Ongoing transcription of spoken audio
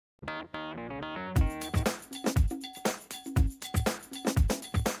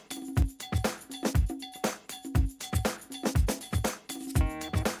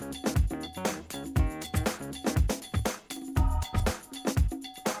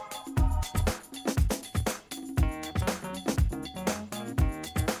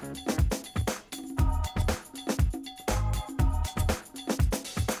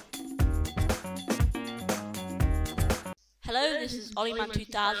Hello, this is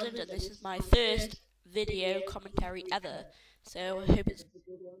Ollyman2000 and this is my first video commentary ever. So I hope it's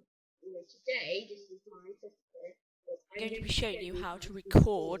today. This is my I'm going to be showing you how to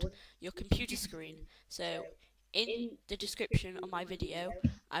record your computer screen. So in the description of my video,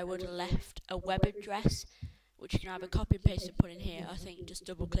 I would have left a web address which you can either copy and paste and put in here. I think just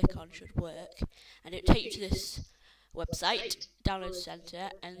double click on should work, and it'll take you to this website, download center,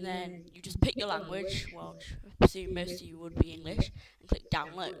 and then you just pick your language, well, I presume most of you would be English, and click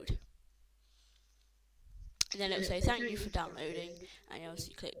download. And then it'll say thank you for downloading, and you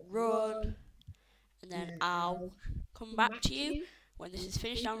obviously click run, and then I'll come back to you when this is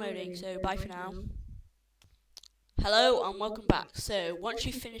finished downloading. So bye for now. Hello and welcome back. So once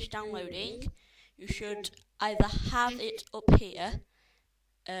you've finished downloading, you should either have it up here.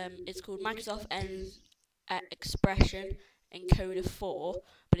 It's called Microsoft Expression Encoder 4,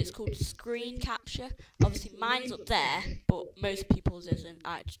 but it's called screen capture. Obviously mine's up there, but most people's isn't.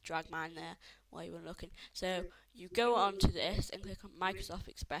 I had to drag mine there while you were looking. So you go onto this and click on Microsoft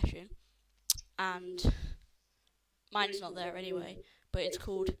Expression, and mine's not there anyway, but it's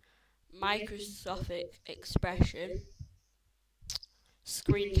called Microsoft Expression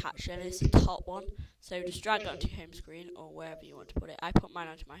Screen Capture, and it's the top one. So just drag it onto your home screen or wherever you want to put it. I put mine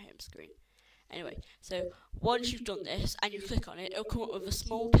onto my home screen. Anyway, so once you've done this and you click on it, it'll come up with a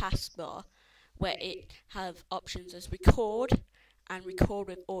small taskbar where it have options as record and record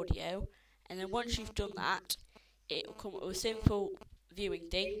with audio. And then once you've done that, it will come up with a simple viewing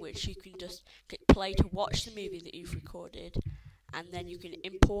thing, which you can just click play to watch the movie that you've recorded, and then you can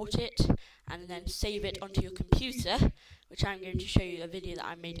import it and then save it onto your computer, which I'm going to show you a video that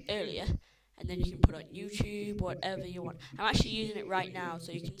I made earlier. And then you can put on YouTube, whatever you want. I'm actually using it right now,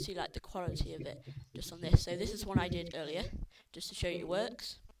 so you can see like the quality of it just on this. So this is one I did earlier, just to show you it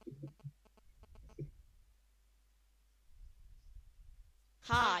works.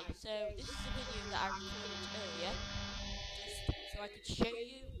 Hi, so this is a video that I recorded earlier, just so I could show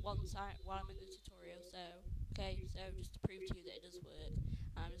you while I'm in the tutorial. So okay, so just to prove to you that it does work,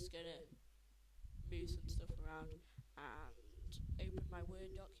 I'm just gonna move some stuff around and open my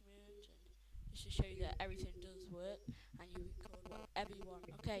Word document. Just to show you that everything does work and you can record whatever you want.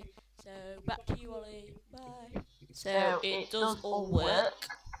 Okay, so back to you, Ollie. Bye. So it does all work.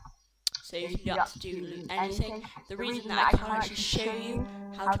 So you can do absolutely anything. The reason that I can't actually show you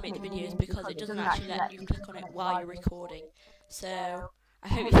how to make the video is because it doesn't actually let you click on it while you're recording. So I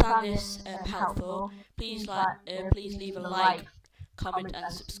hope you found this helpful. Please leave a like, comment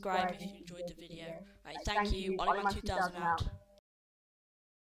and subscribe if you enjoyed the video. Right, thank you. Ollyman2000 out.